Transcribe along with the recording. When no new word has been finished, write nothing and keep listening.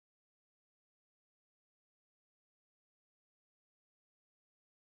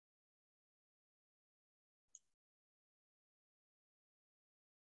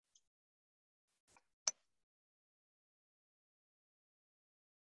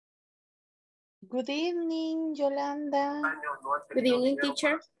Good evening, Yolanda. Good evening,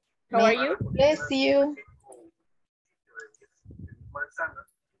 teacher. How are you? Bless you.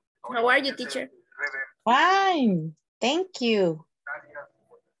 How are you, teacher? Fine, thank you.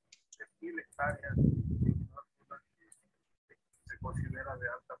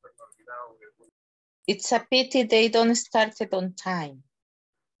 It's a pity they don't start it on time.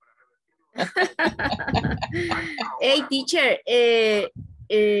 Hey, teacher,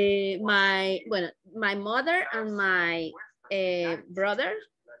 my mother and my brother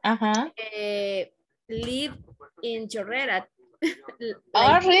live in Chorrera.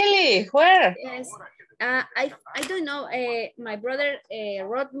 Oh, really? Where? Yes. I don't know. My brother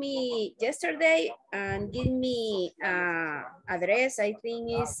wrote me yesterday and give me address. I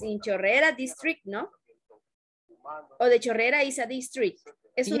think is in Chorrera district, ¿no? O de Chorrera is a district.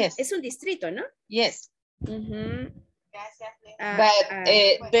 Yes. Es un distrito, ¿no? Yes. But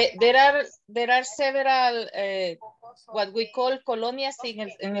there are several what we call colonias in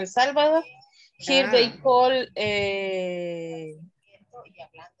El Salvador. Here they call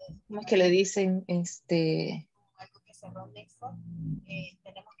 ¿cómo es que le dicen?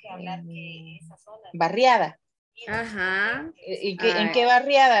 Barriada. Ajá. ¿En qué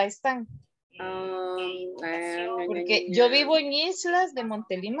barriada están? Porque yo vivo en Islas de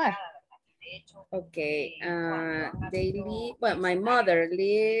Montelimar. Okay. They live, well, my mother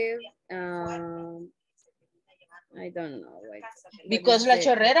live, I don't know. Because La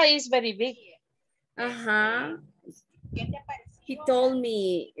Chorrera is very big. He told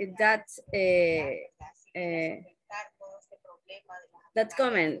me that that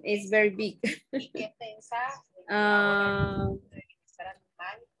comment is very big. No,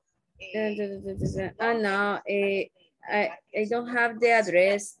 I don't have the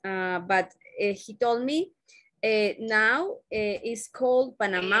address, but he told me now it's called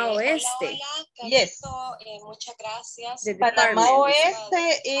Panamá Oeste. Yes. Panamá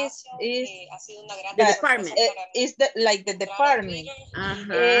Oeste is the department. Is like the department.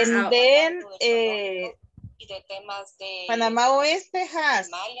 And then Panamá Oeste has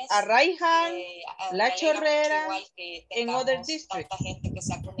Arraiján, La Chorrera, and other districts.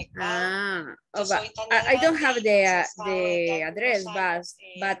 I don't have the address,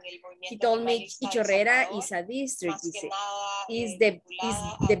 but he told me Chorrera is a district. Is the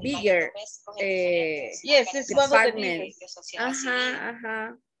bigger yes, it's department. one of the biggest.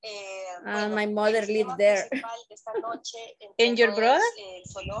 My mother lived there. And your brother?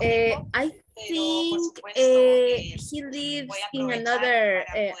 I think he lives in another,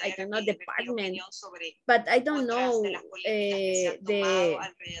 I don't know, department, but I don't know the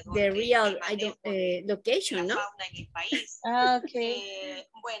real location, no? Okay.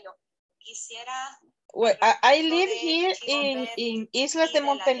 Well, I live here in Islas de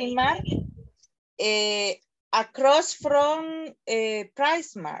Montelimar, across from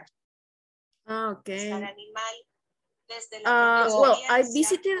Price Mart. Okay. Well, I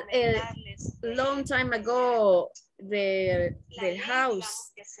visited a long time ago the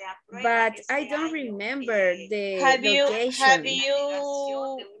house, but I don't remember the location. Have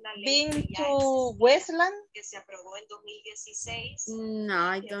you been to Westland? No,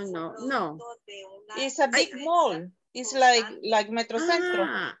 I don't know. No. It's a big mall. It's like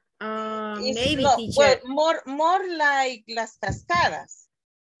Metrocentro. Maybe, no, teacher. Well, more like Las Cascadas.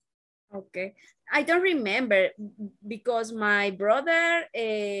 Okay. I don't remember because my brother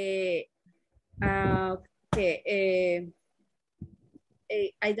I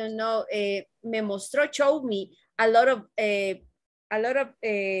don't know, me mostró, showed me a lot of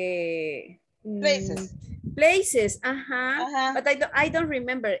places. But I don't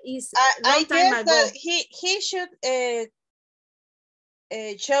remember. It's a long time ago. That he should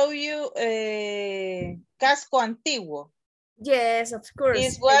show you Casco Antiguo. Yes, of course.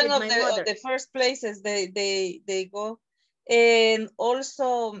 It's one of the first places they go, and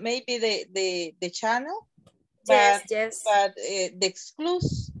also maybe the channel. Yes, but, yes. But the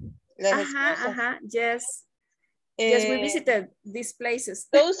exclusive. Yes. Yes, we visited these places.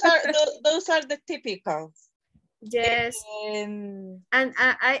 Those are the typical. Yes. And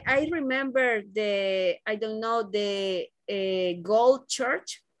I remember the, I don't know, the Gold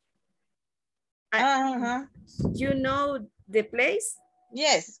Church. You know the place?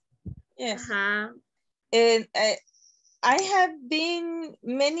 Yes. Yes. And I have been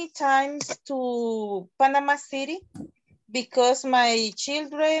many times to Panama City because my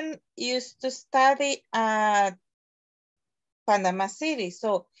children used to study at Panama City.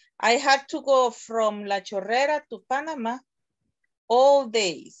 So I had to go from La Chorrera to Panama all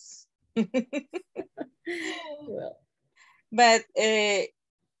days. But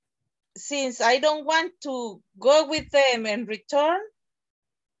since I don't want to go with them and return,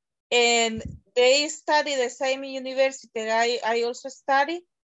 and they study the same university I also study,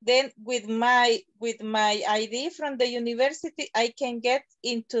 then with my ID from the university, I can get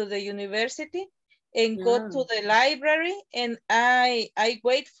into the university and go to the library, and I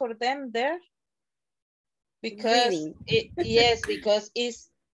wait for them there. Because yes, because it's,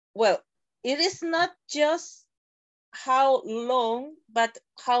 well, it is not just how long, but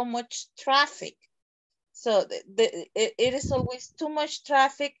how much traffic. So it is always too much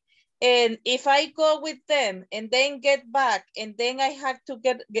traffic. And if I go with them and then get back and then I have to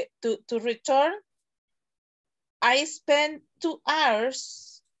get to return, I spend 2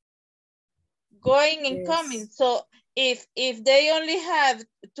 hours going and coming. So if they only have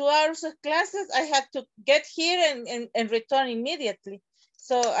 2 hours of classes, I have to get here and return immediately.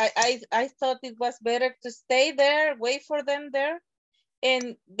 So I thought it was better to stay there, wait for them there,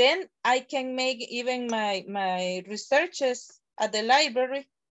 and then I can make even my researches at the library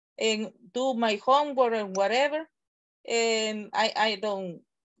and do my homework and whatever. And I don't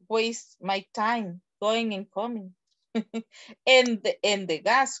waste my time going and coming. and the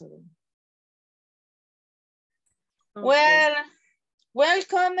gasoline. Okay. Well,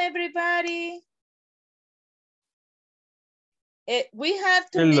 welcome everybody. We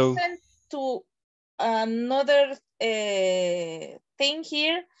have to listen to another thing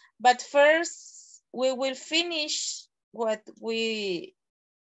here, but first we will finish what we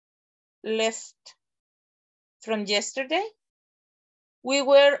left from yesterday. We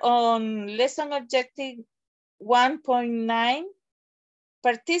were on lesson objective 1.9.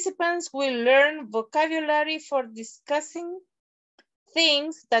 Participants will learn vocabulary for discussing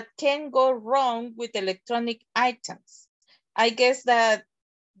things that can go wrong with electronic items. I guess that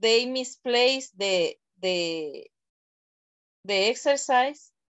they misplaced the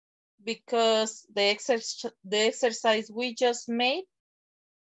exercise because the exercise we just made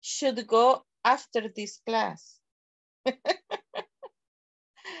should go after this class.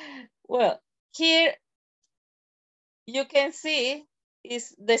 Well, here you can see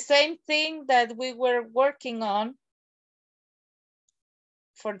is the same thing that we were working on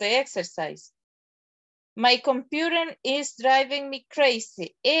for the exercise. My computer is driving me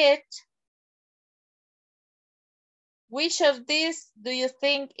crazy. Which of these do you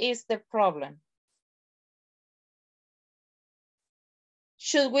think is the problem?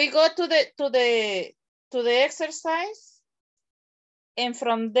 Should we go to the exercise? And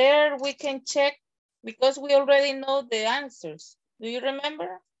from there we can check, because we already know the answers. Do you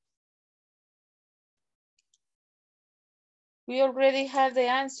remember? We already have the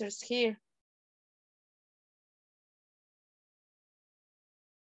answers here.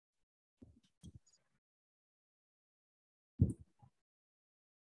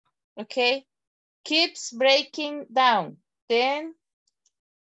 Okay, keeps breaking down. Then,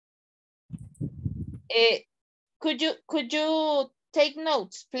 could you take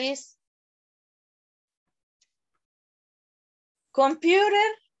notes, please? Computer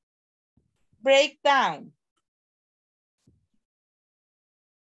breakdown.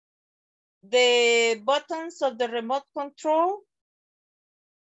 The buttons of the remote control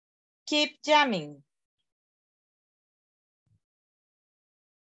keep jamming.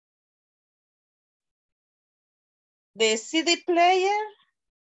 The CD player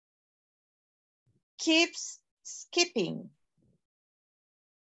keeps skipping.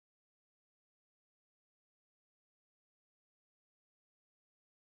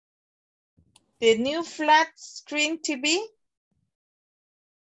 The new flat screen TV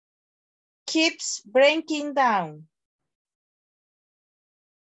keeps breaking down.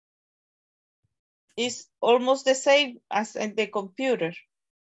 It's almost the same as in the computer.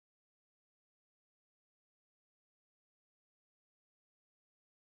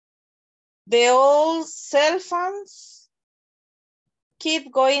 The old cell phones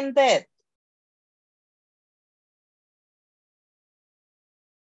keep going dead.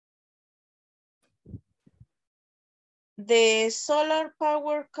 The solar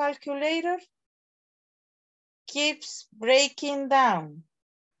power calculator keeps breaking down.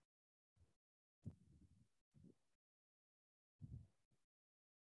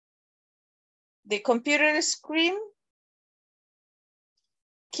 The computer screen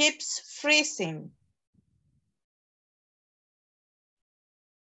keeps freezing.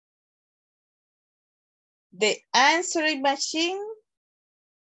 The answering machine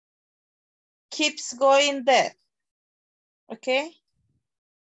keeps going dead. Okay.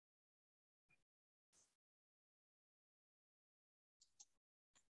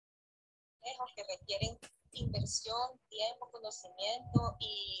 inversión, tiempo, conocimiento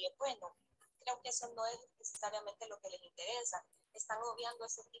y bueno, creo que eso no es necesariamente lo que les interesa. Están obviando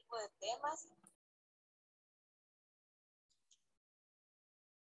ese tipo de temas.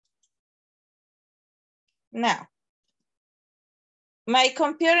 Now, my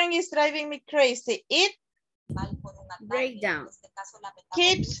computer is driving me crazy. It Breakdown.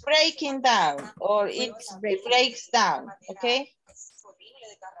 keeps breaking down, or it breaks down, okay?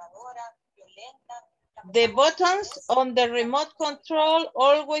 The buttons on the remote control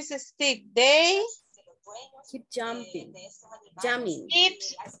always stick. They Keep jumping. Jamming.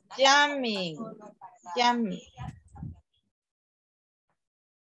 keeps jamming. Jamming.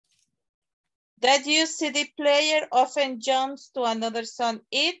 That used CD player often jumps to another song.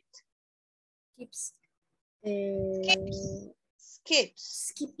 It Keeps.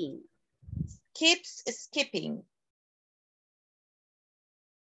 skips. Skipping. Keeps skipping.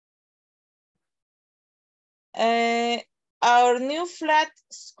 Our new flat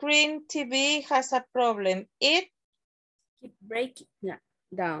screen TV has a problem. It Keep breaking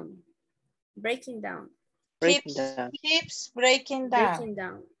down. Breaking down. keeps breaking down. Breaking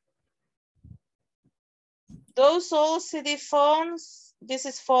down. Those old CD phones, this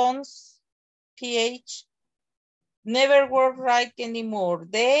is phones, PH, never work right anymore.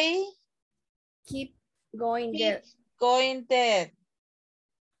 They Keep going keep dead. going dead.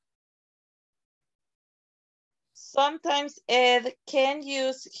 Sometimes Ed can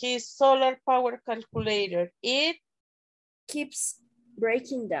use his solar power calculator. It Keeps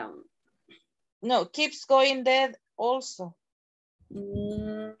breaking down. no, keeps going dead also.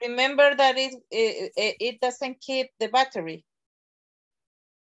 Mm, Remember that it doesn't keep the battery.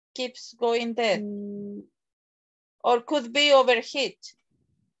 Keeps going dead. Or could be overheat.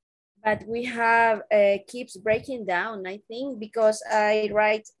 but we have keeps breaking down, I think, because I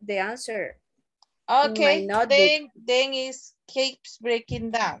write the answer. Okay, in my notebook. then is keeps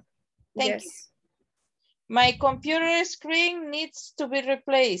breaking down. Thank you. My computer screen needs to be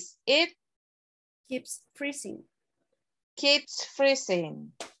replaced. It keeps freezing. Keeps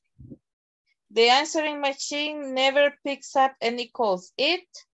freezing. The answering machine never picks up any calls. It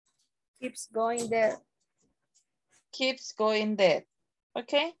keeps going dead. Keeps going dead.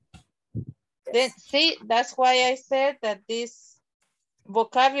 Okay. Then see, that's why I said that this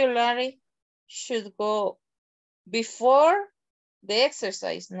vocabulary should go before the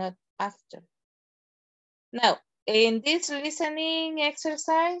exercise, not after. Now, in this listening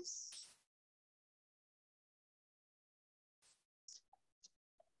exercise,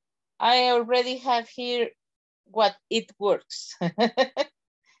 I already have here what it works.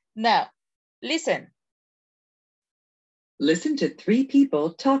 Now, listen. Listen to 3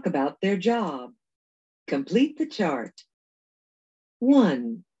 people talk about their job. Complete the chart.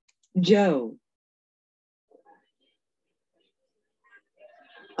 1. Joe.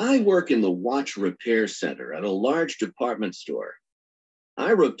 I work in the watch repair center at a large department store.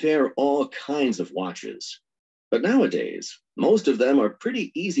 I repair all kinds of watches, but nowadays, most of them are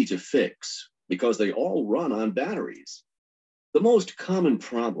pretty easy to fix because they all run on batteries. The most common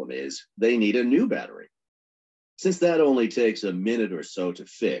problem is they need a new battery. Since that only takes a minute or so to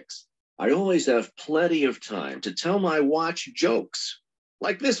fix, I always have plenty of time to tell my watch jokes,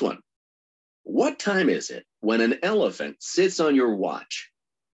 like this one. What time is it when an elephant sits on your watch?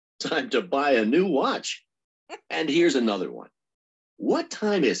 Time to buy a new watch. And here's another one. What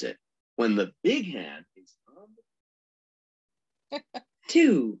time is it when the big hand is on?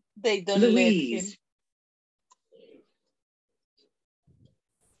 2. They don't Louise. let him.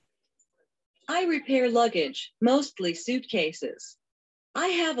 I repair luggage, mostly suitcases. I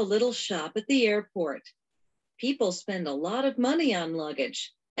have a little shop at the airport. People spend a lot of money on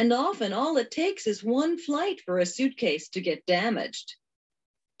luggage, and often all it takes is one flight for a suitcase to get damaged.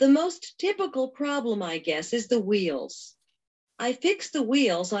 The most typical problem, I guess, is the wheels. I fix the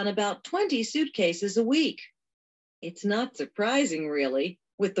wheels on about 20 suitcases a week. It's not surprising, really,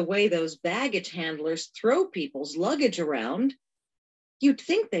 with the way those baggage handlers throw people's luggage around. You'd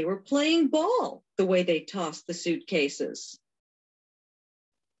think they were playing ball, the way they toss the suitcases.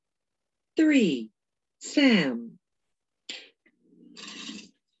 3. Sam.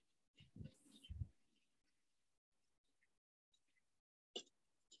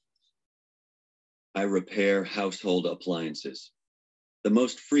 I repair household appliances. The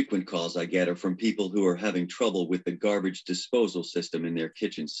most frequent calls I get are from people who are having trouble with the garbage disposal system in their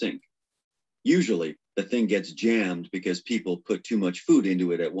kitchen sink. Usually, the thing gets jammed because people put too much food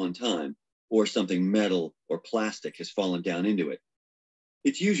into it at one time, or something metal or plastic has fallen down into it.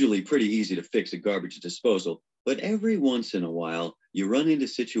 It's usually pretty easy to fix a garbage disposal, but every once in a while, you run into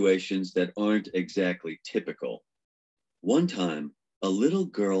situations that aren't exactly typical. One time, a little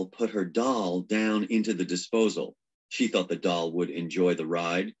girl put her doll down into the disposal. She thought the doll would enjoy the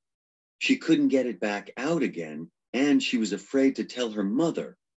ride. She couldn't get it back out again, and she was afraid to tell her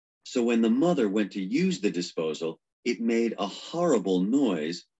mother. So when the mother went to use the disposal, it made a horrible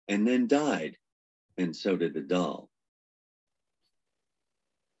noise and then died. And so did the doll.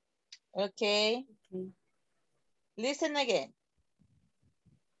 Okay. Listen again.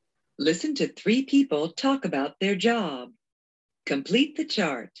 Listen to 3 people talk about their job. Complete the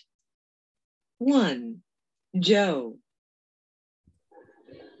chart. 1. Joe.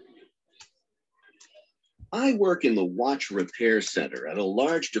 I work in the watch repair center at a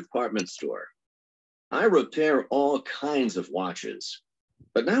large department store. I repair all kinds of watches.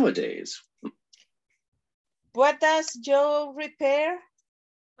 But nowadays... What does Joe repair?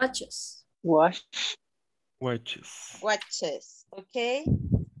 Watches. Watches. Watches, okay.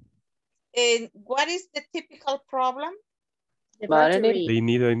 And what is the typical problem? The Battery. battery. They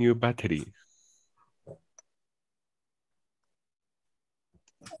need a new battery.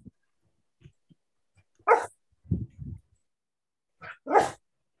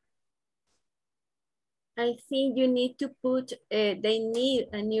 I think you need to put, they need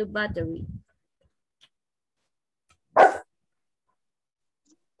a new battery.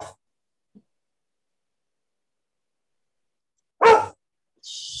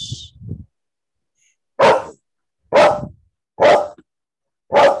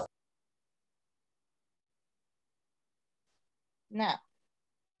 Now.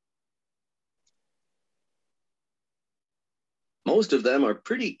 Most of them are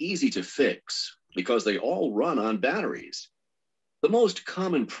pretty easy to fix because they all run on batteries. The most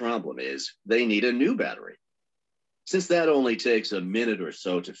common problem is they need a new battery. Since that only takes a minute or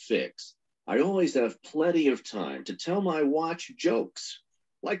so to fix, I always have plenty of time to tell my watch jokes,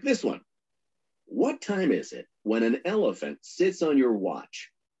 like this one. What time is it when an elephant sits on your watch?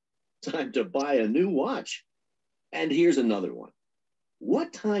 Time to buy a new watch. And here's another one.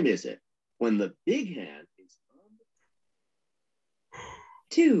 What time is it when the big hand is on?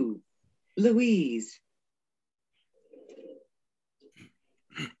 2. Louise.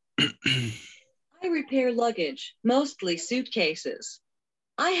 I repair luggage, mostly suitcases.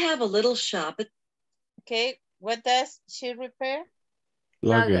 I have a little shop at... Okay, what does she repair?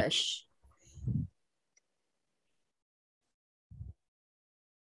 Luggage.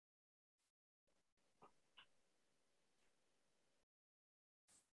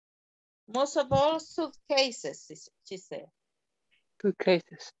 Most of all suitcases, she said.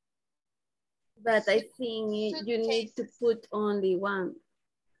 Suitcases. But I think you need to put only one.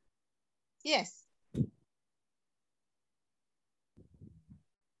 Yes.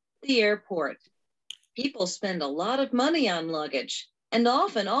 The airport. People spend a lot of money on luggage, and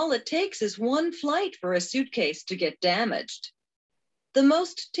often all it takes is one flight for a suitcase to get damaged. The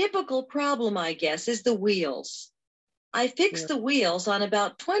most typical problem, I guess, is the wheels. I fix the wheels on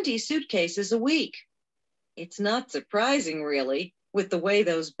about 20 suitcases a week. It's not surprising, really, with the way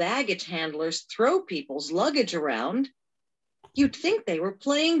those baggage handlers throw people's luggage around. You'd think they were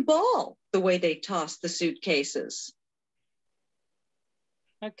playing ball, the way they toss the suitcases.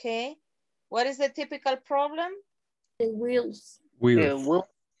 Okay. What is the typical problem? The wheels. Wheels.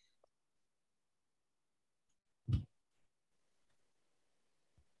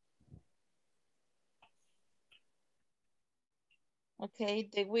 Okay,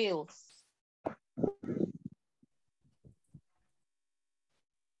 the wheels.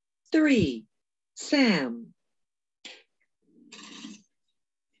 3. Sam.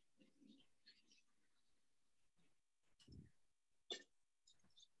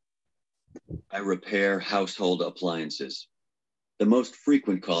 I repair household appliances. The most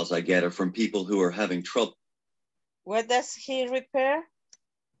frequent calls I get are from people who are having trouble. What does he repair?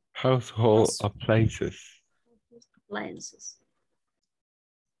 Household appliances. Appliances.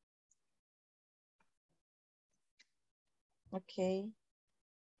 Okay.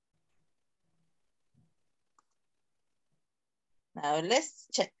 Now let's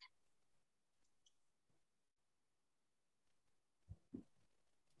check.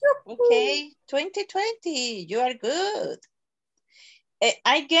 Okay, 2020, you are good.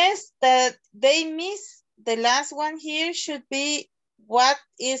 I guess that they miss the last one here should be what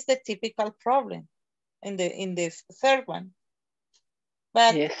is the typical problem in the third one.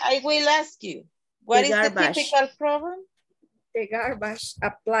 But yes. I will ask you, what is the typical problem? The garbage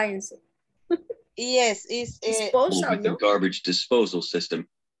appliance. Yes, it's disposal, with the garbage disposal system.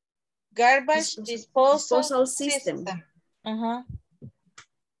 Garbage disposal system. Uh-huh.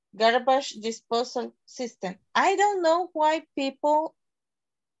 garbage disposal system. I don't know why people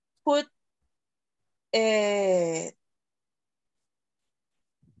put A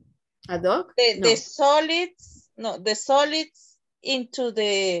dog? the solids, no, the solids into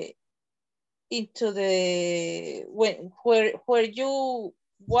the where you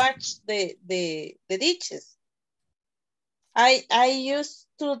watch the dishes. I used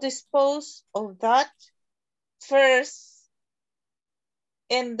to dispose of that first,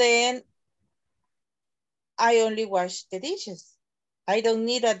 and then I only wash the dishes. I don't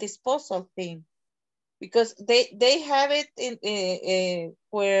need a disposal thing because they have it in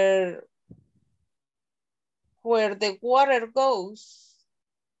where the water goes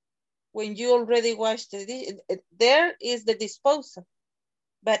when you already wash the dish. There is the disposal,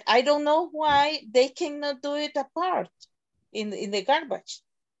 but I don't know why they cannot do it apart in the garbage.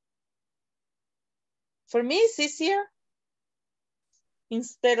 For me, it's easier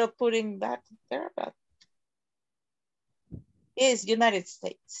instead of putting that there, but it's United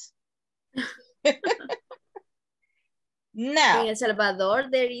States. Now. In El Salvador,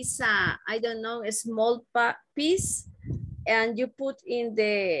 there is I don't know, a small piece and you put in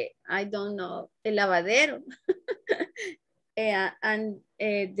the, I don't know, el lavadero.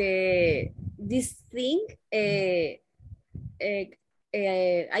 This thing, I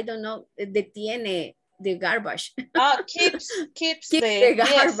don't know, detiene the garbage. Keeps the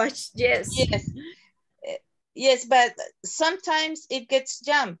garbage, yes. Yes, but sometimes it gets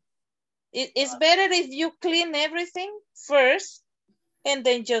jammed. It's better if you clean everything first and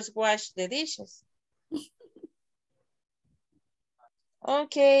then just wash the dishes.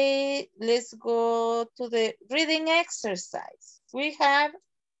 Okay, let's go to the reading exercise. We have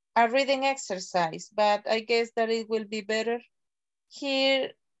a reading exercise, but I guess that it will be better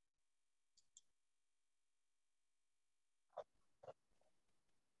here.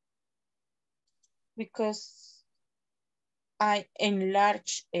 Because I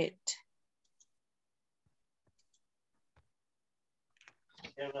enlarge it.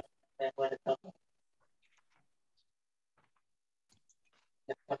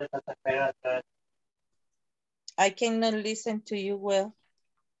 I cannot listen to you well.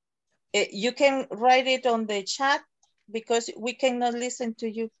 You can write it on the chat because we cannot listen to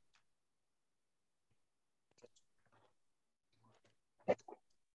you.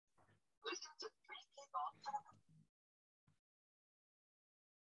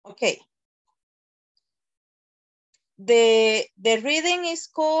 Okay. The reading is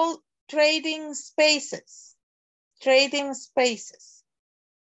called Trading Spaces. Trading Spaces.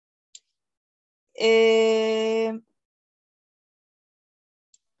 Do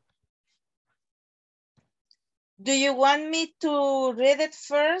you want me to read it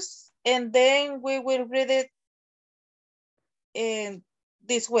first and then we will read it in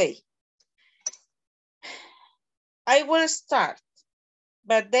this way? I will start,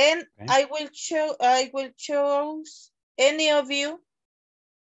 but then okay. I will choose any of you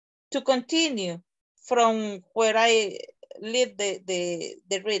to continue from where I leave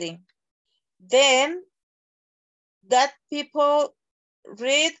the reading. Then that people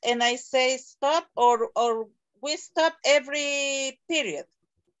read and I say stop, or we stop every period,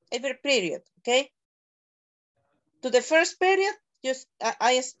 okay? To the first period, just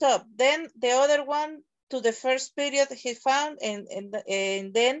I stop. Then the other one to the first period he found, and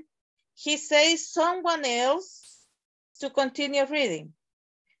then he says someone else to continue reading.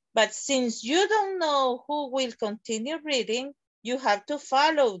 But since you don't know who will continue reading, you have to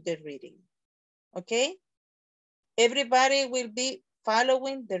follow the reading, okay? Everybody will be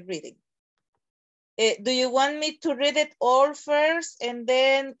following the reading. Do you want me to read it all first and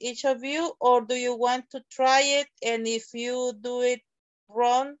then each of you, or do you want to try it and if you do it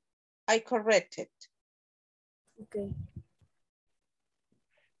wrong, I correct it? Okay.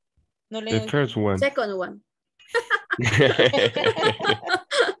 No, the first one. Second one.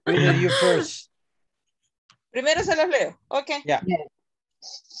 Read you first. Primero se los leo. Okay. Yeah.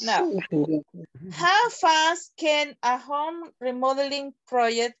 Now, how fast can a home remodeling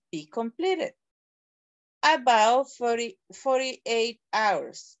project be completed? About 48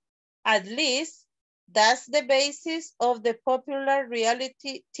 hours. At least that's the basis of the popular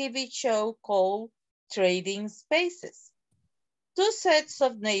reality TV show called Trading Spaces. Two sets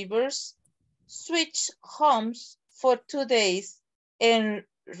of neighbors switch homes for 2 days and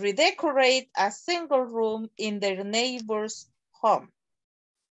redecorate a single room in their neighbor's home.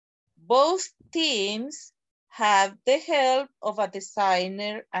 Both teams have the help of a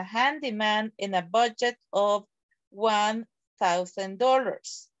designer, a handyman, and a budget of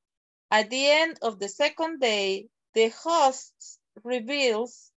 $1,000. At the end of the second day, the host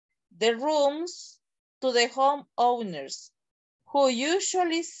reveals the rooms to the homeowners, who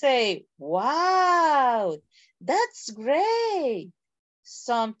usually say, wow, that's great.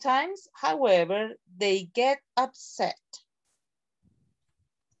 Sometimes, however, they get upset.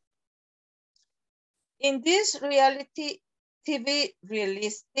 In this reality TV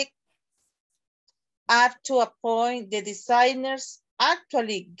realistic, up to a point, the designers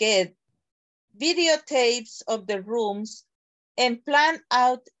actually get videotapes of the rooms and plan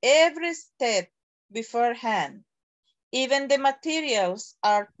out every step beforehand. Even the materials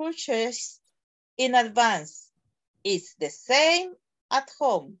are purchased in advance. It's the same at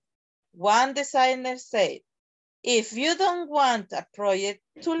home. One designer said, if you don't want a project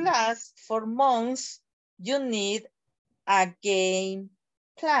to last for months, you need a game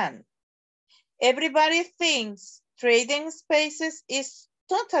plan. Everybody thinks trading spaces is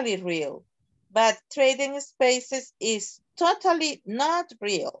totally real, but trading spaces is totally not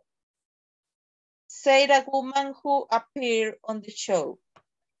real, said a woman who appeared on the show.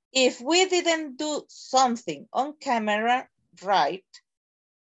 If we didn't do something on camera right,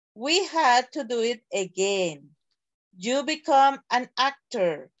 we had to do it again. You become an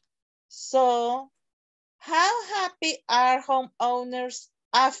actor. So how happy are homeowners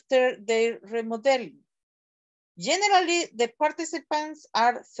after their remodeling? Generally, the participants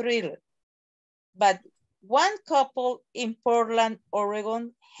are thrilled, but one couple in Portland,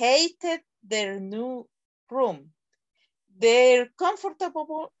 Oregon hated their new room. Their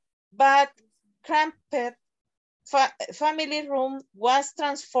comfortable but cramped family room was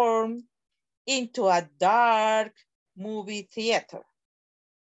transformed into a dark movie theater.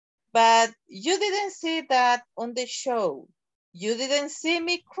 But you didn't see that on the show. You didn't see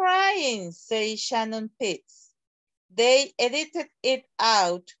me crying, says Shannon Pitts. They edited it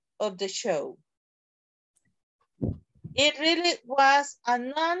out of the show. It really was a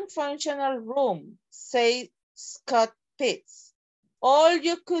non-functional room, said Scott Pitts. All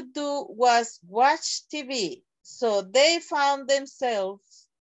you could do was watch TV, so they found themselves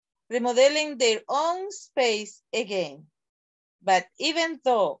remodeling their own space again. But even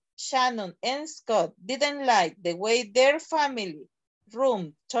though Shannon and Scott didn't like the way their family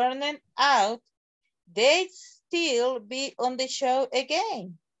room turned out, they'd still be on the show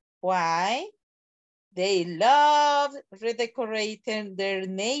again. Why? They loved redecorating their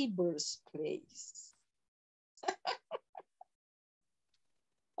neighbor's place.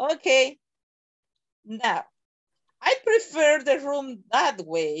 Okay, now, I prefer the room that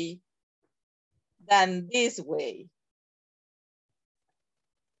way than this way.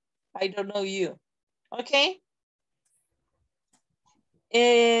 I don't know you, okay?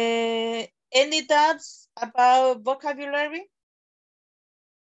 Any doubts about vocabulary?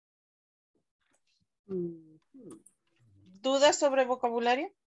 ¿Dudas sobre vocabulario?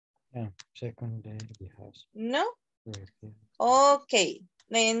 Yeah, secondary house. No? Okay,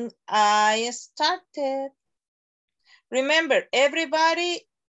 then I started. Remember, everybody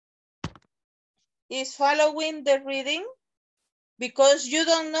is following the reading because you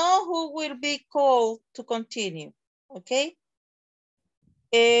don't know who will be called to continue, okay?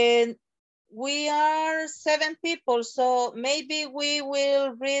 And we are 7 people, so maybe we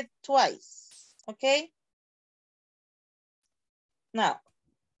will read twice, okay? Now,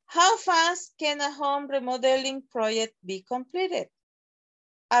 how fast can a home remodeling project be completed?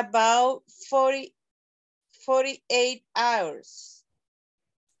 About 48 hours.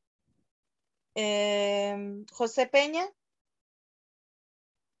 Jose Peña?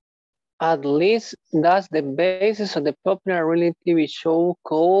 At least that's the basis of the popular reality TV show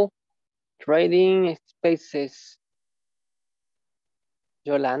called Trading Spaces.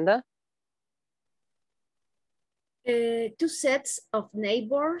 Yolanda? 2 sets of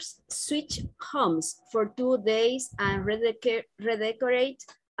neighbors switch homes for 2 days and redecorate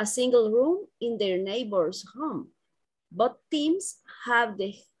a single room in their neighbor's home. Both teams have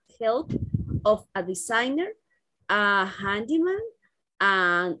the help of a designer, a handyman,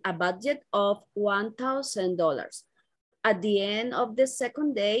 and a budget of $1,000. At the end of the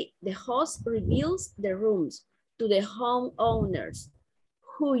second day, the host reveals the rooms to the homeowners,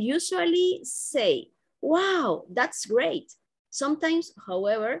 who usually say, wow, that's great. Sometimes,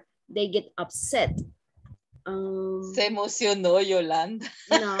 however, they get upset. Se emocionó, Yolanda.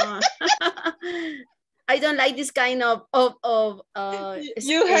 No. I don't like this kind of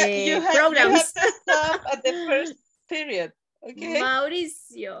you have programs. to stop at the first period, okay?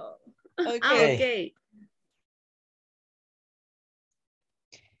 Mauricio. Okay. Okay.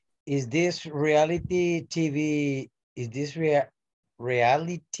 Is this reality TV,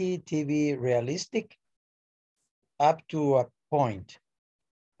 reality TV realistic? Up to a point.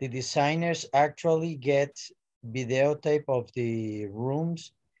 The designers actually get videotape of the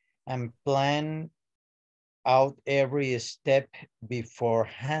rooms and plan out every step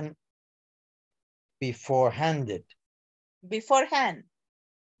beforehand. Beforehand. O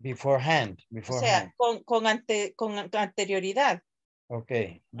sea, con anterioridad.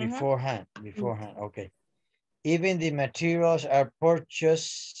 Okay, beforehand, okay. Even the materials are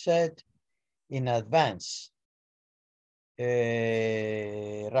purchased in advance.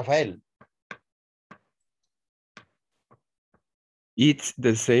 Rafael. It's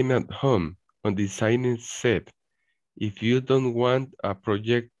the same at home. On designing set, if you don't want a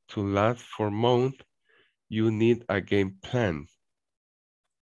project to last for months, you need a game plan.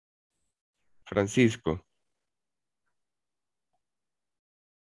 Francisco.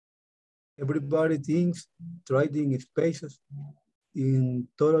 Everybody thinks trading spaces in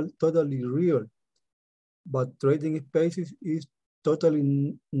totally real, but trading spaces is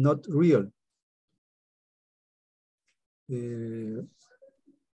totally not real.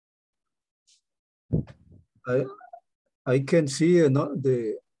 I can see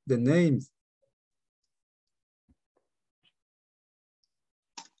the names.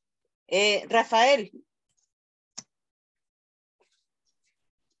 Rafael.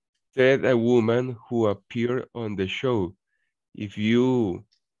 Said a woman who appeared on the show, if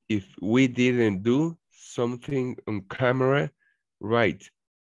we didn't do something on camera right,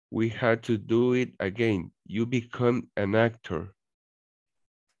 we had to do it again. You become an actor.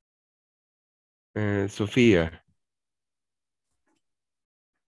 Sofia.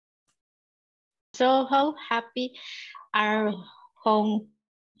 So how happy are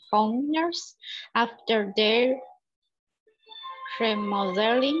homeowners after their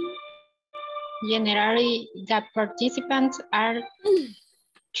remodeling? Generally, the participants are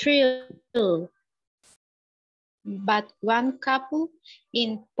thrilled, but one couple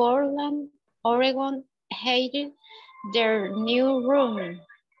in Portland, Oregon hated their new room.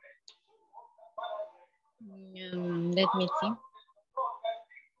 Let me see.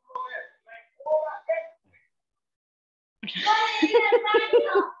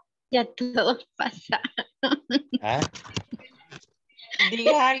 Ya todo pasa.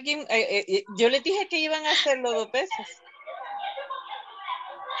 Diga alguien, yo les dije que iban a hacerlo 2 veces.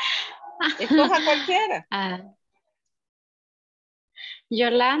 Escoja cualquiera.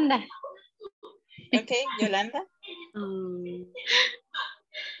 Yolanda. Ok, Yolanda.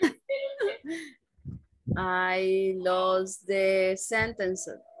 I lost the sentence.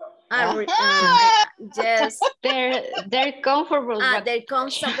 Yes. They're comfortable. They're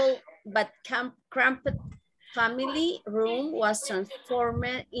comfortable, but cramped family room was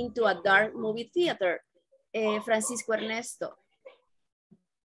transformed into a dark movie theater. Francisco Ernesto.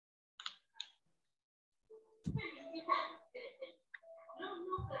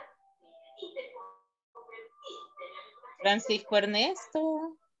 Francisco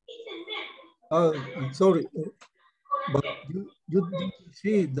Ernesto. I'm sorry, but you didn't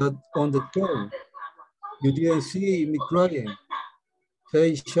see that on the show. You didn't see me crying.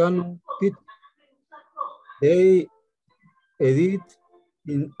 Hey, Shannon, Pete. They edit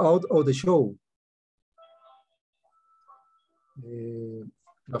out of the show.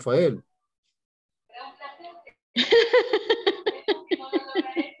 Rafael.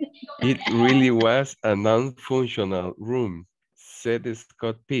 It really was a non-functional room, said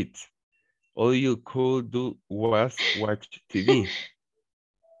Scott Pitt. All you could do was watch TV.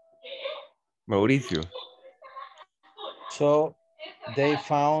 Mauricio. So they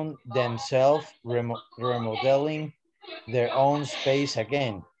found themselves remodeling their own space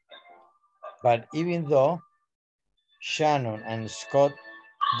again. But even though Shannon and Scott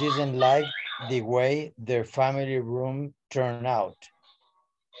didn't like the way their family room turned out,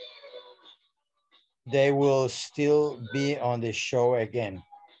 they will still be on the show again.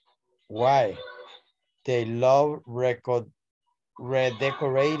 Why? They love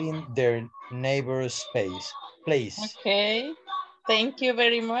redecorating their neighbor's place. Okay, thank you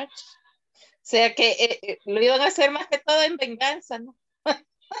very much. O sea que lo iban a hacer más que todo en venganza, ¿no?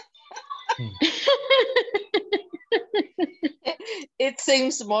 It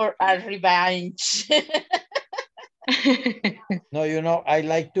seems more a revenge. No, you know, I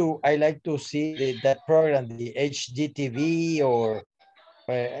like to see that program, the HGTV or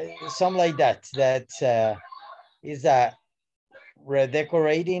something like that. That is a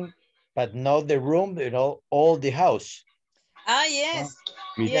redecorating, but not the room, you know, all the house. Yes.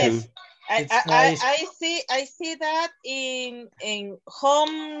 Me yes. too. I see that in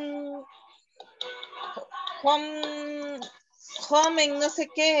home home en no sé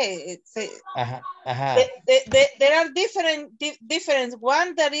qué. Ajá, ajá. There are different.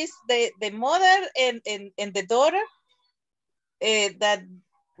 One that is the mother and the daughter that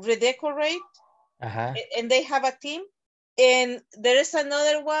redecorate, and they have a team. And there is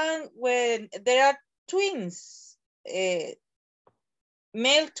another one when there are twins,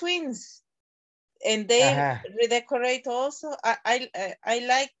 male twins, and they redecorate also. I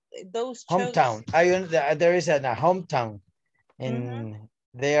like those shows. Hometown. There is a hometown, and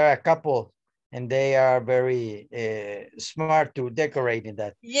they are a couple, and they are very smart to decorate in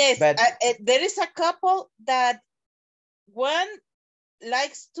that. Yes, but there is a couple that one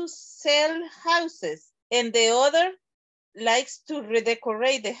likes to sell houses, and the other likes to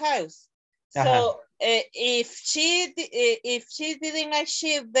redecorate the house. So if she didn't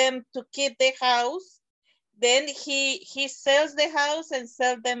achieve them to keep the house, then he sells the house and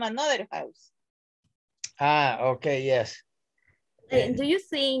sells them another house. Okay, yes. Do you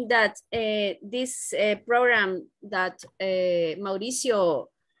think that this program that Mauricio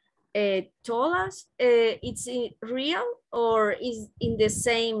told us, it's real or is in the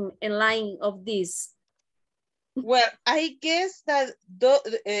same line of this? Well, I guess that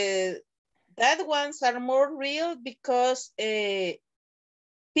that ones are more real because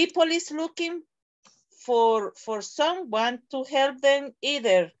people is looking for someone to help them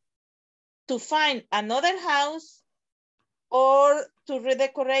either to find another house or to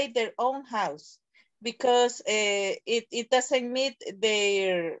redecorate their own house because it doesn't meet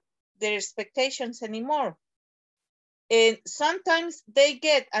their expectations anymore. And sometimes they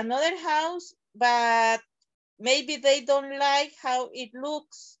get another house, but maybe they don't like how it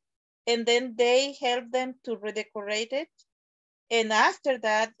looks, and then they help them to redecorate it. And after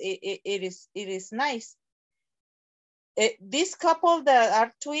that, it is nice. This couple that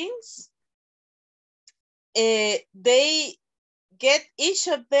are twins, they get each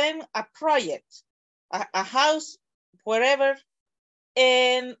of them a project, a house, wherever,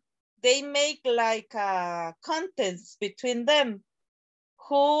 and they make like a contest between them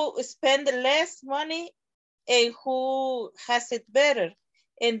who spend less money and who has it better.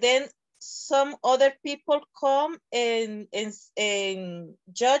 And then some other people come and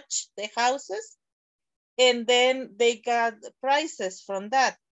judge the houses, and then they got prizes from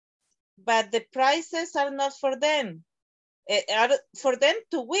that. But the prizes are not for them, are for them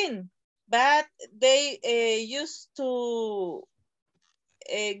to win, but they used to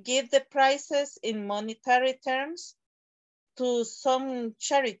give the prizes in monetary terms to some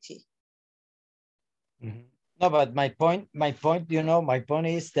charity. No, but my point, you know, my point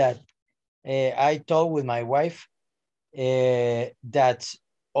is that I told with my wife that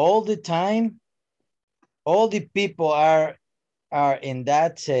all the time, all the people are in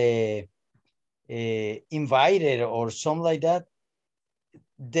that invited or something like that.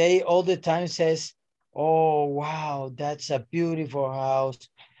 They all the time says, oh, wow, that's a beautiful house.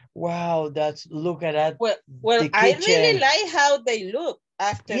 Wow, look at that. Well, I really like how they look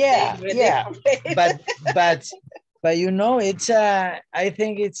after they redecorate. but you know, it's I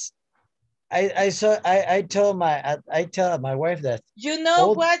think it's I tell my wife that you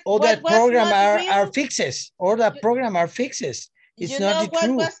know all that program are fixes. All that program are fixes. It's you not know what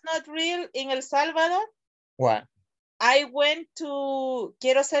true. was not real in El Salvador? What? I went to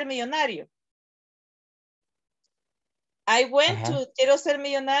Quiero Ser Millonario. I went to Quiero Ser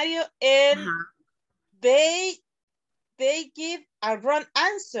Millonario, and they give a wrong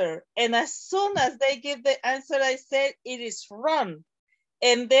answer. And as soon as they give the answer, I said it is wrong.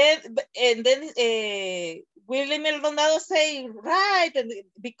 And then William Maldonado say right, and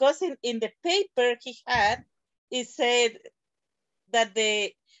because in the paper he had, it said that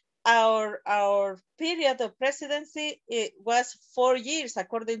our period of presidency, it was 4 years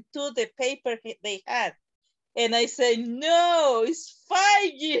according to the paper they had. And I said, no, it's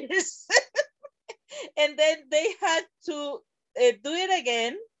 5 years. And then they had to do it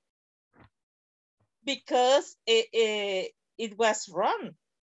again because it was wrong.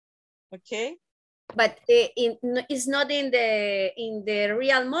 Okay. But it's not in the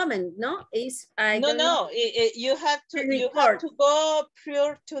real moment, no? No. You have to go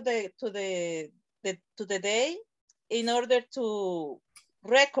prior to the day in order to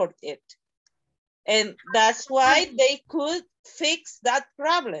record it. And that's why they could fix that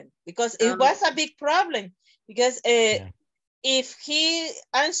problem, because it was a big problem. Because if he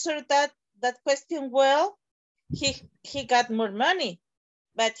answered that question well, he got more money,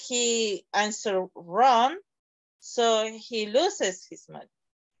 but he answered wrong, so he loses his money.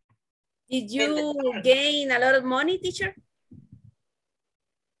 Did you gain a lot of money, teacher?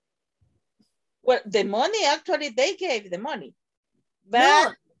 Well, the money, actually, they gave the money. But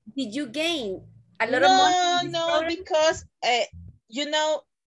no, did you gain a lot of money? No, because you know,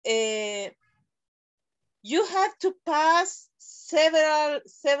 you have to pass several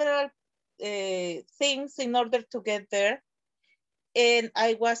things in order to get there, and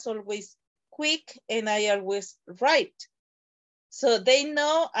I was always quick and I always right, so they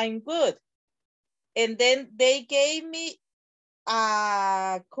know I'm good. And then they gave me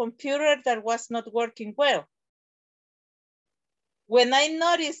a computer that was not working well. When I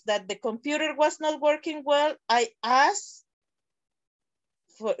noticed that the computer was not working well, I asked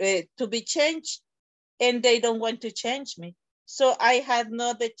for to be changed, and they don't want to change me. So I had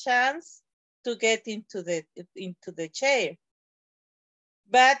not the chance to get into the chair.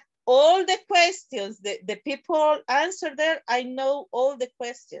 But all the questions the people answer there, I know all the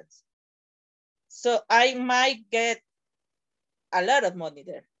questions. So I might get a lot of money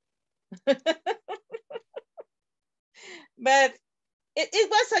there. But it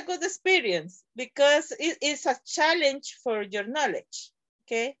was a good experience because it's a challenge for your knowledge,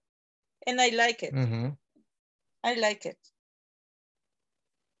 okay? And I like it. Mm-hmm. I like it.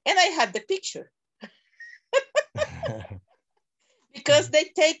 And I had the picture. Because they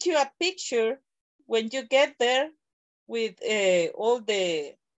take you a picture when you get there with all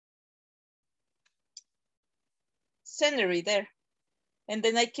the scenery there. And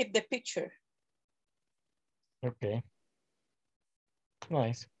then I keep the picture. Okay.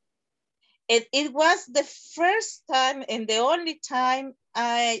 Nice. It was the first time and the only time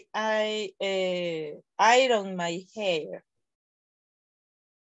I iron my hair.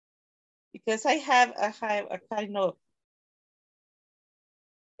 Because I have a kind of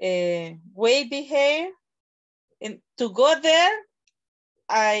wavy hair, and to go there,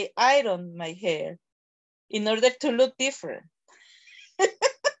 I iron my hair in order to look different.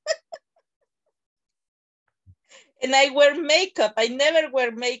 And I wear makeup. I never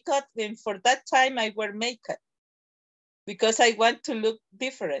wear makeup, and for that time I wear makeup because I want to look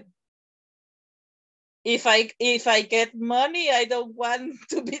different. If I get money, I don't want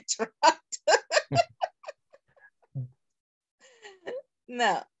to be trapped.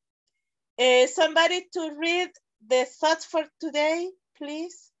 No. Somebody to read the thoughts for today,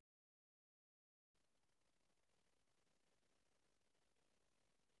 please.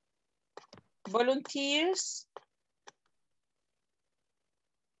 Volunteers.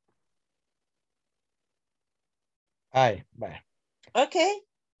 Bye. Okay.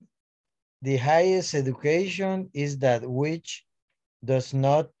 The highest education is that which does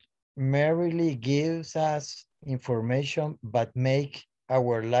not merely gives us information, but make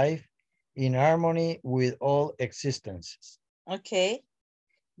our life in harmony with all existences. Okay.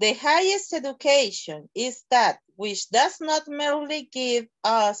 The highest education is that which does not merely give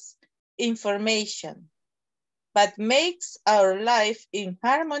us information, but makes our life in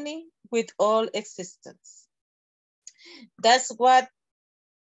harmony with all existence. That's what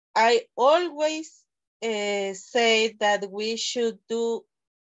I always say that we should do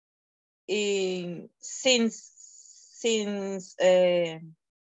since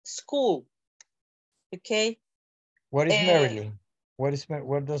school. Okay. What is merely?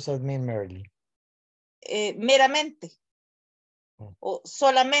 What does that mean merely? Meramente. O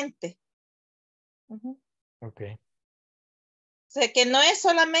solamente. Okay. O sea, que no es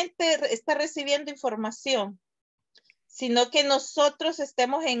solamente estar recibiendo información, sino que nosotros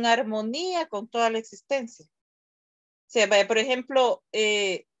estemos en armonía con toda la existencia. O sea, por ejemplo,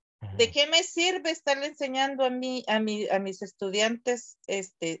 ¿de qué me sirve estarle enseñando a mis estudiantes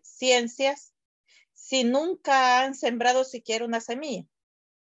ciencias si nunca han sembrado siquiera una semilla?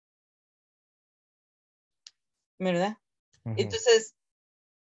 ¿Verdad? Entonces,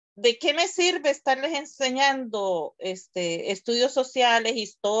 ¿de qué me sirve estarles enseñando estudios sociales,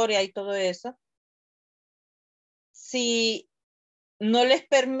 historia y todo eso, si no les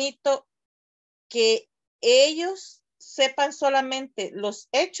permito que ellos sepan solamente los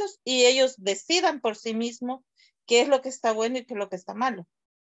hechos y ellos decidan por sí mismos qué es lo que está bueno y qué es lo que está malo?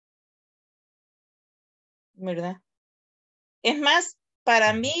 ¿Verdad? Es más,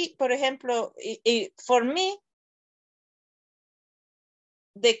 para mí, por ejemplo, for me,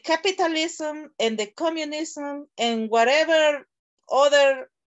 the capitalism and the communism and whatever other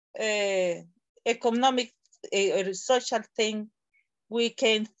economic or social thing we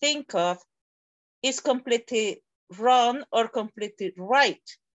can think of is completely wrong or completely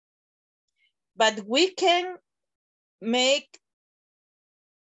right. But we can make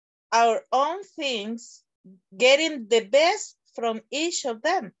our own things, getting the best from each of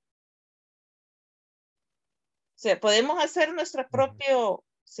them. O sea, podemos hacer nuestro propio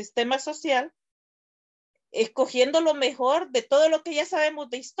sistema social escogiendo lo mejor de todo lo que ya sabemos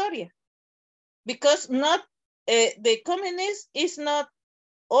de historia. Because not, the communist is not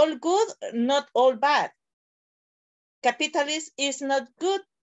all good, not all bad. Capitalist is not good,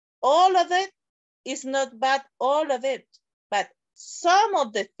 all of it is not bad, all of it. But some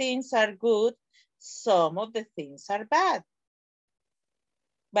of the things are good, some of the things are bad.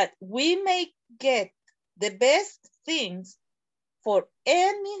 But we may get the best things for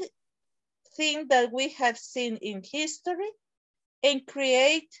anything that we have seen in history and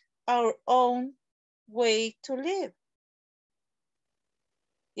create our own way to live.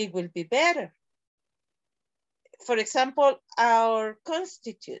 It will be better. For example, our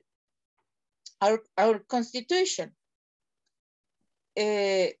constitution.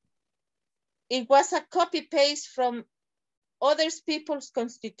 It was a copy paste from other people's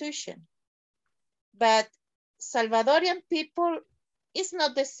constitution, but Salvadorian people is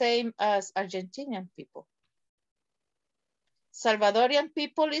not the same as Argentinian people. Salvadorian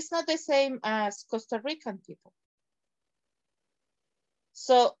people is not the same as Costa Rican people.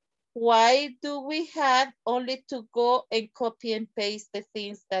 So why do we have only to go and copy and paste the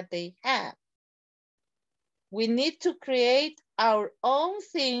things that they have? We need to create our own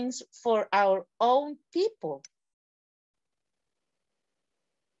things for our own people.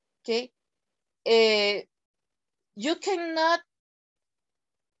 Okay. You cannot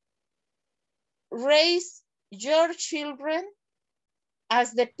raise your children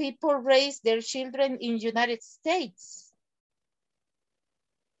as the people raise their children in the United States.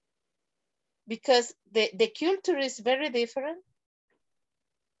 Because the culture is very different.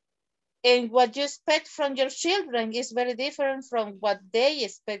 And what you expect from your children is very different from what they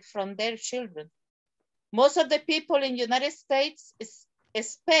expect from their children. Most of the people in the United States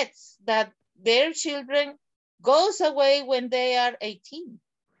expect that their children goes away when they are 18.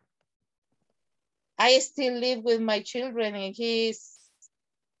 I still live with my children, and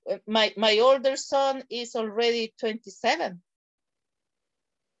my older son is already 27.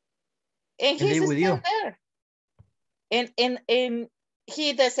 And he's still there. And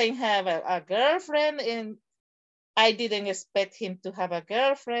he doesn't have a girlfriend, and I didn't expect him to have a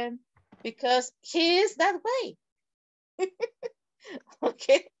girlfriend because he is that way.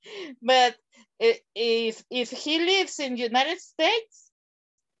 Okay, but if he lives in the United States,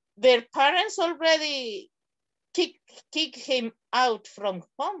 their parents already kick him out from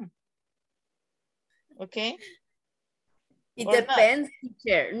home. Okay. It depends,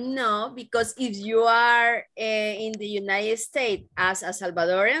 teacher. No, because if you are in the United States as a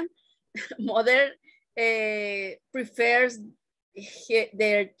Salvadorian, mother prefers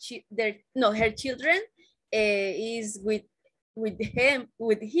her children is with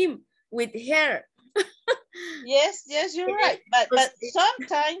her. Yes, you're right. But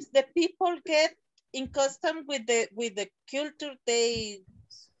sometimes the people get accustomed with the culture they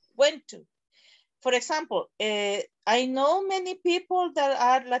went to. For example, I know many people that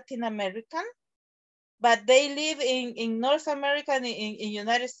are Latin American, but they live in North America, in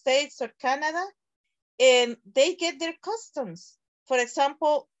United States or Canada, and they get their customs. For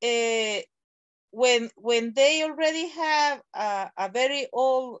example, when they already have a very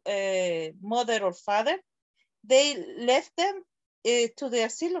old mother or father, they left them to the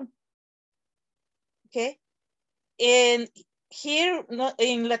asylum. Okay, and here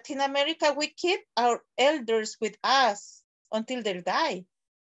in Latin America, we keep our elders with us until they die.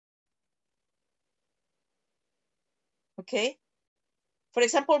 Okay. For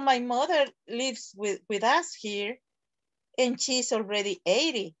example, my mother lives with us here, and she's already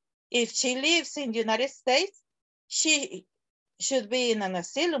 80. If she lives in the United States, she should be in an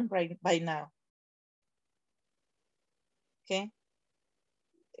asylum by now. Okay.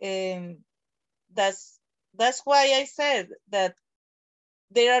 And that's why I said that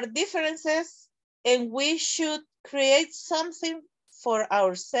there are differences, and we should create something for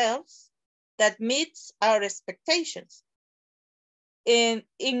ourselves that meets our expectations. And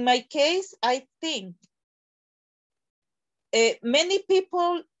in my case, I think many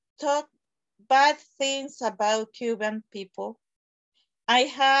people talk bad things about Cuban people. I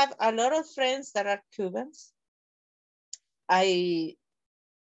have a lot of friends that are Cubans. I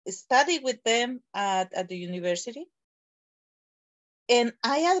study with them at the university, and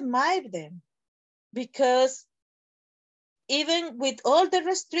I admire them because even with all the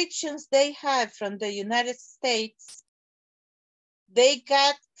restrictions they have from the United States, they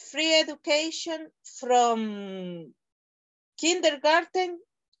got free education from kindergarten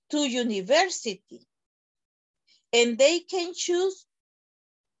to university, and they can choose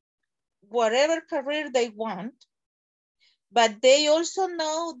whatever career they want But they also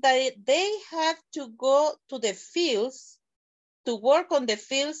know that they have to go to the fields to work on the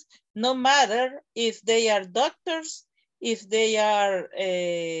fields, no matter if they are doctors, if they are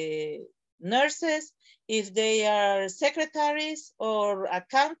nurses, if they are secretaries or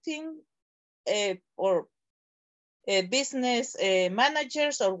accounting or business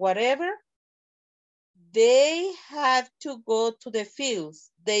managers or whatever. They have to go to the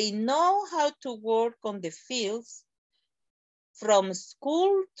fields. They know how to work on the fields from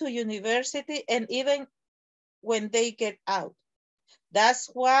school to university and even when they get out. That's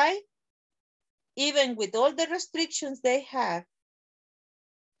why, even with all the restrictions they have,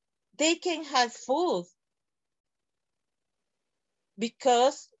 they can have food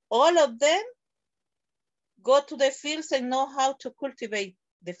because all of them go to the fields and know how to cultivate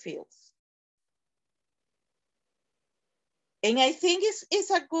the fields. And I think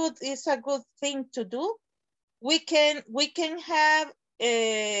it's a good thing to do. We can have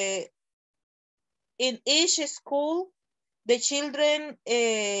in each school the children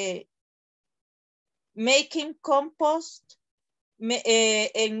making compost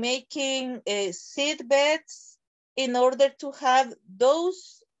and making seed beds in order to have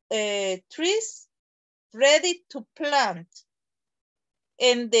those trees ready to plant.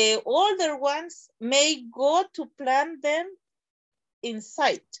 And the older ones may go to plant them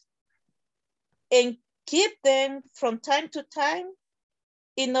inside and keep them from time to time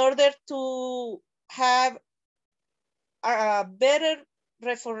in order to have a better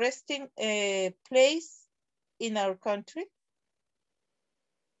reforesting place in our country.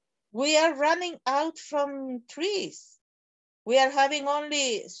 We are running out from trees. We are having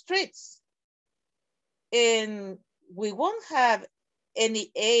only streets and we won't have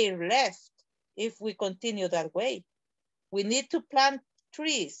any air left if we continue that way. We need to plant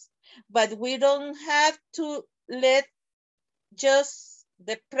trees, but we don't have to let just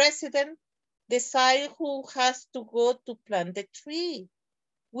the president decide who has to go to plant the tree.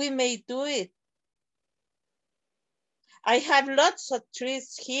 We may do it. I have lots of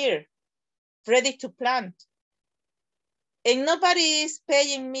trees here ready to plant. And nobody is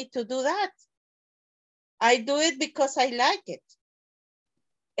paying me to do that. I do it because I like it.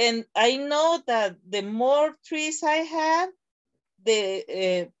 And I know that the more trees I have,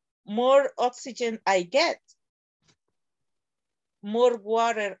 the more oxygen I get, more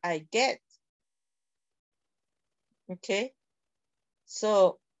water I get. Okay,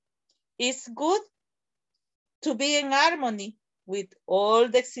 so it's good to be in harmony with all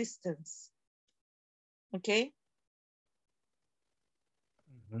the existence. Okay.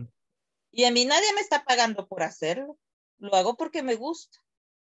 Y a mí nadie me está pagando por hacerlo. Lo hago porque me gusta.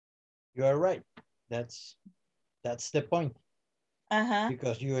 You are right. That's the point.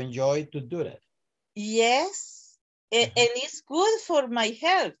 Because you enjoy to do that. Yes. And it's good for my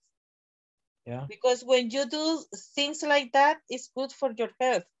health. Yeah. Because when you do things like that, it's good for your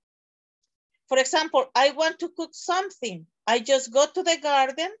health. For example, I want to cook something. I just go to the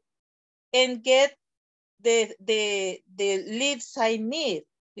garden and get the leaves I need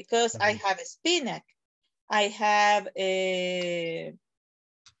because I have a spinach. I have a,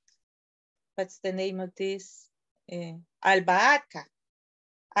 what's the name of this? Albahaca.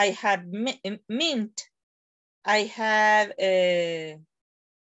 I have mint. I have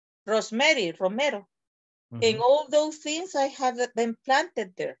rosemary, romero. And all those things I have them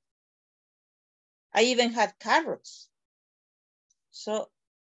planted there. I even had carrots. So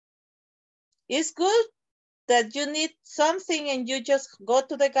it's good that you need something and you just go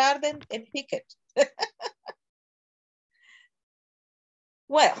to the garden and pick it.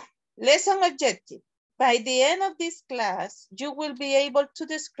 Well, lesson objective. By the end of this class, you will be able to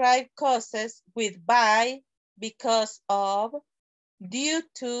describe causes with by, because of, due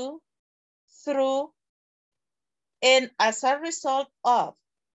to, through, and as a result of.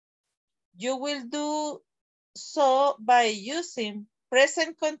 You will do so by using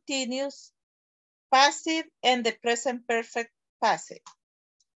present continuous, passive, and the present perfect passive.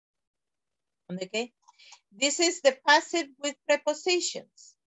 Okay? This is the passive with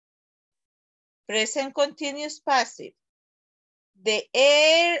prepositions. Present continuous passive. The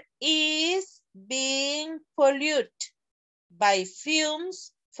air is being polluted by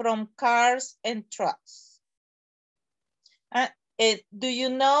fumes from cars and trucks. Do you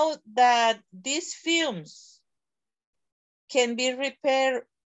know that these fumes can be repaired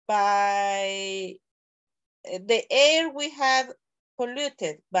by the air we have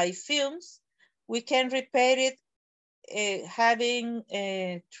polluted by fumes? We can repair it having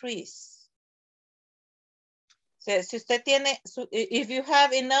trees. So, si usted tiene, if you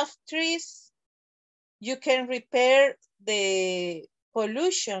have enough trees, you can repair the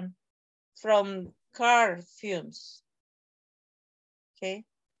pollution from car fumes. Okay.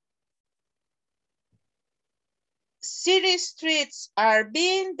 City streets are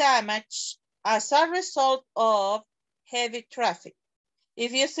being damaged as a result of heavy traffic.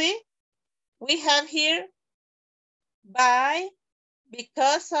 If you see, we have here by,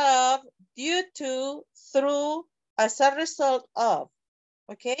 because of, due to, through, as a result of,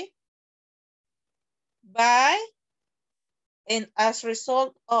 okay? By and as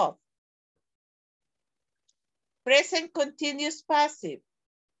result of. Present continuous passive.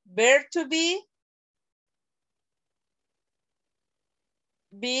 Verb to be,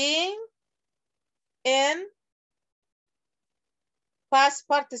 being, and past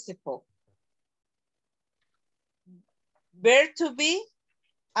participle. Verb to be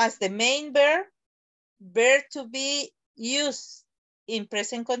as the main verb. Verb to be used in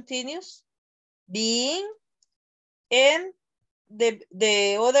present continuous. Being, and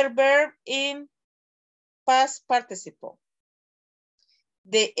the other verb in past participle.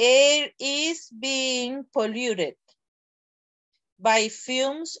 The air is being polluted by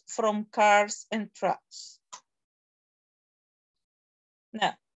fumes from cars and trucks.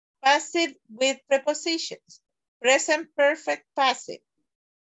 Now, passive with prepositions. Present perfect passive.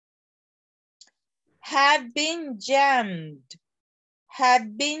 Have been jammed.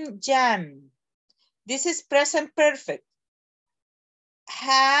 Have been jammed. This is present perfect.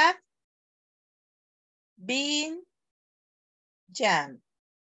 Have been jammed.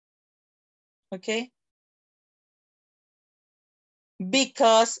 Okay.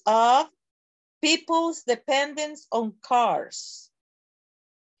 Because of people's dependence on cars.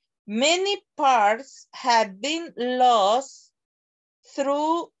 Many parts have been lost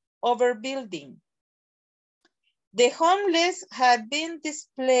through overbuilding. The homeless have been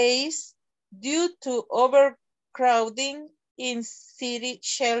displaced due to overcrowding in city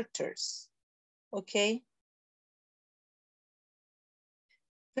shelters. Okay.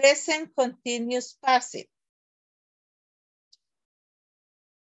 Present continuous passive.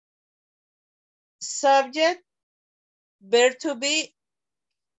 Subject, verb to be,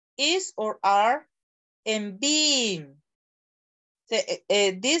 is or are, and being.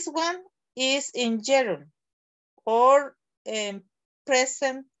 This one is in gerund or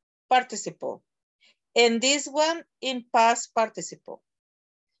present participle. And this one in past participle.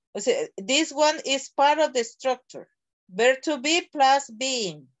 This one is part of the structure. Verb to be plus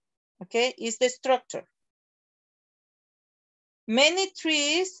being, okay, is the structure. Many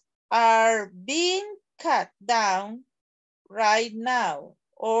trees are being cut down right now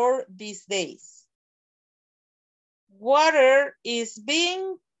or these days. Water is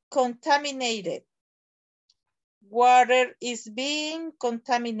being contaminated. Water is being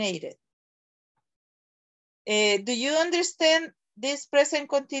contaminated. Do you understand this present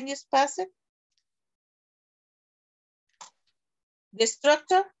continuous passive? The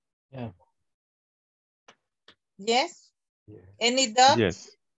structure? Yeah. Yes? Yeah. Any doubts? Yes.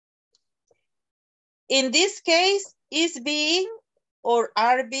 In this case, is being or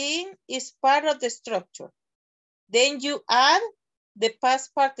are being is part of the structure. Then you add the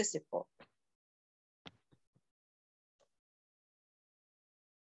past participle.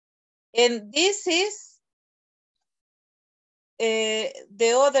 And this is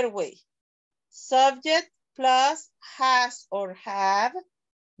the other way. Subject plus has or have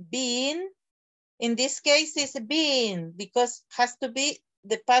been. In this case, it's been because has to be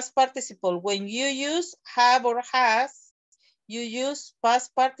the past participle. When you use have or has, you use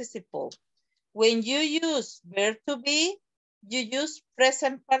past participle. When you use verb to be, you use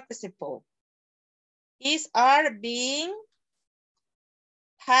present participle. Is, are, being,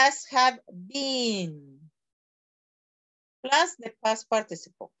 has, have been, plus the past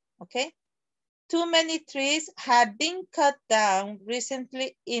participle, okay? Too many trees have been cut down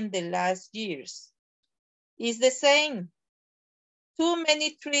recently in the last years. It's the same. Too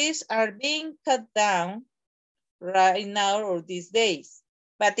many trees are being cut down right now or these days.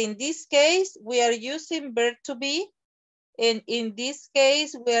 But in this case, we are using verb to be. And in this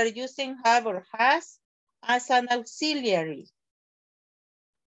case, we are using have or has as an auxiliary.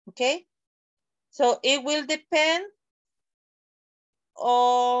 Okay? So it will depend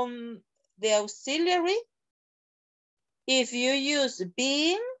on the auxiliary if you use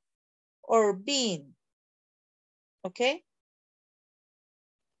being or been. Okay?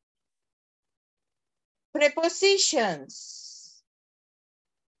 Prepositions.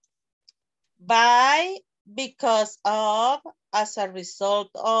 By, because of, as a result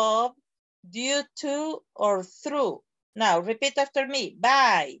of, due to, or through. Now, repeat after me.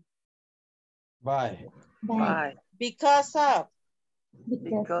 By. By. By. Because of.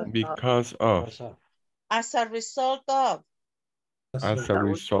 Because of. As a result of. As a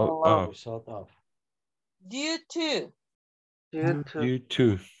result of. Due to. Due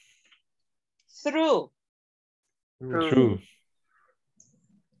to. Through. True.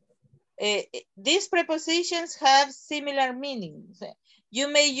 These prepositions have similar meanings. You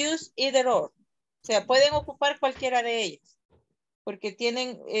may use either or. O sea, pueden ocupar cualquiera de ellas. Porque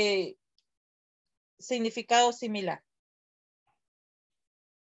tienen significado similar.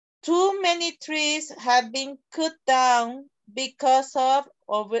 Too many trees have been cut down because of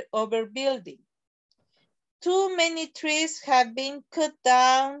overbuilding. Too many trees have been cut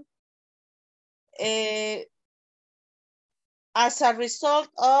down as a result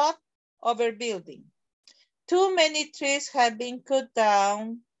of overbuilding. Too many trees have been cut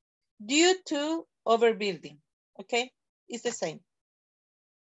down due to overbuilding. Okay, it's the same.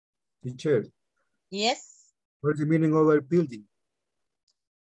 Teacher. Yes. What's the meaning of overbuilding?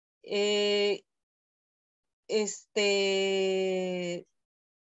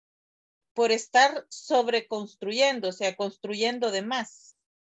 Por estar sobreconstruyendo, o sea, construyendo de más.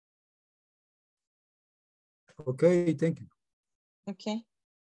 Okay, thank you. Okay.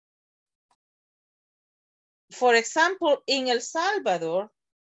 For example, in El Salvador,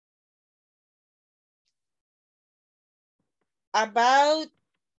 about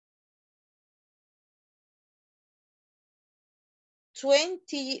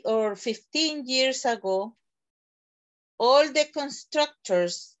 20 or 15 years ago, all the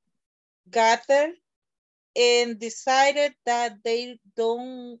constructors gathered and decided that they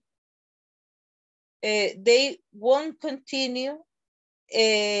won't continue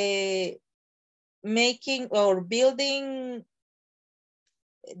making or building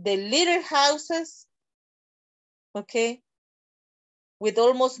the little houses, okay, with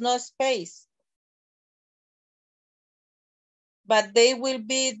almost no space. But they will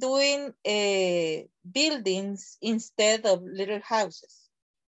be doing buildings instead of little houses,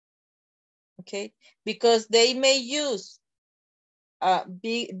 okay? Because they may use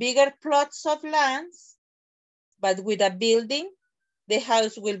bigger plots of lands, but with a building, the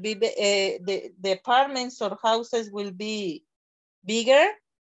house will be, the apartments or houses will be bigger,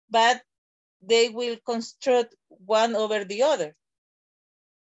 but they will construct one over the other,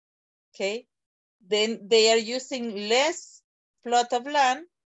 okay? Then they are using less plot of land,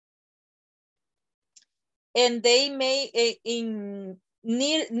 and they may,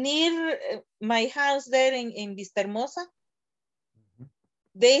 near my house there in Vista Hermosa,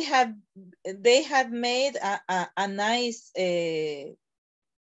 they have made a nice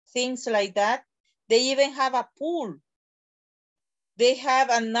things like that. They even have a pool. They have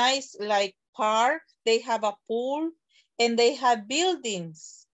a nice like park. They have a pool, and they have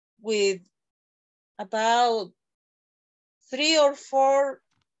buildings with about 3 or 4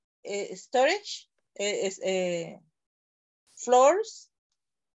 storage floors.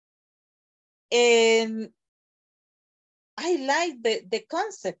 And I like the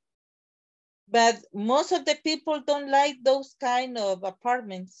concept, but most of the people don't like those kind of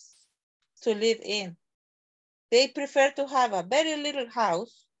apartments to live in. They prefer to have a very little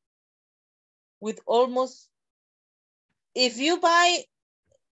house with almost, if you buy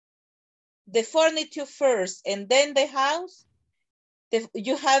the furniture first and then the house,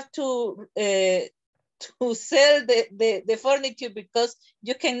 you have to sell the furniture because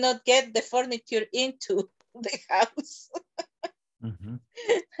you cannot get the furniture into the house.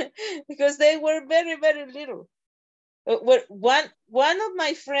 Because they were very, very little. One of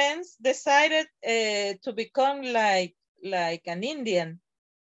my friends decided to become like an Indian,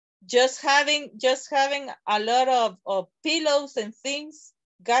 just having a lot of pillows and things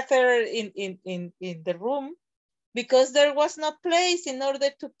gathered in the room, because there was no place in order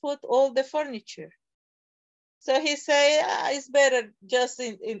to put all the furniture. So he said, it's better just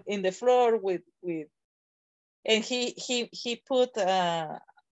in the floor with and he put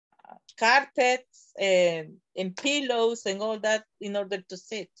carpets and pillows and all that in order to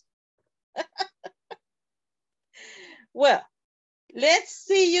sit. Well, let's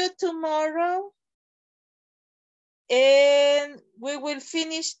see you tomorrow. And we will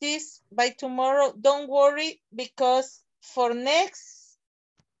finish this by tomorrow. Don't worry, because for next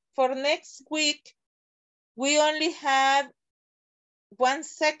week, we only have one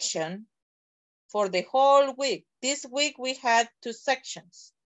section for the whole week. This week we had 2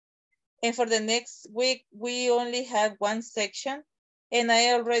 sections. And for the next week, we only have 1 section. And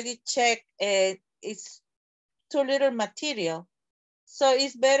I already checked, it's too little material. So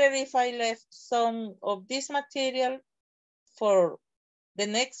it's better if I left some of this material for the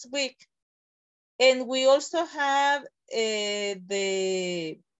next week And we also have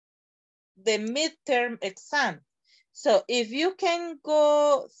the midterm exam. So if you can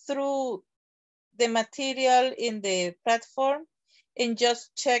go through the material in the platform and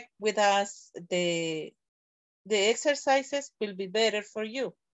just check with us the exercises will be better for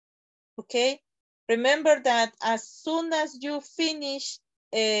you, okay? Remember that as soon as you finish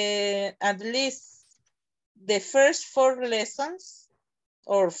at least the first 4 lessons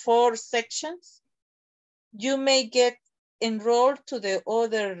or 4 sections, you may get enrolled to the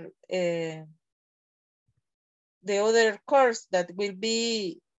other course that will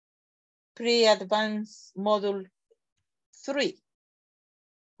be pre-advanced module 3,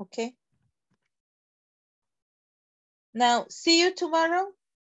 okay? Now, see you tomorrow.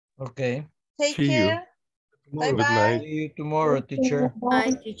 Okay. Take See care. you. Bye-bye. Good night. See you tomorrow, teacher.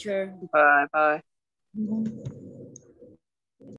 Bye, teacher. Bye bye.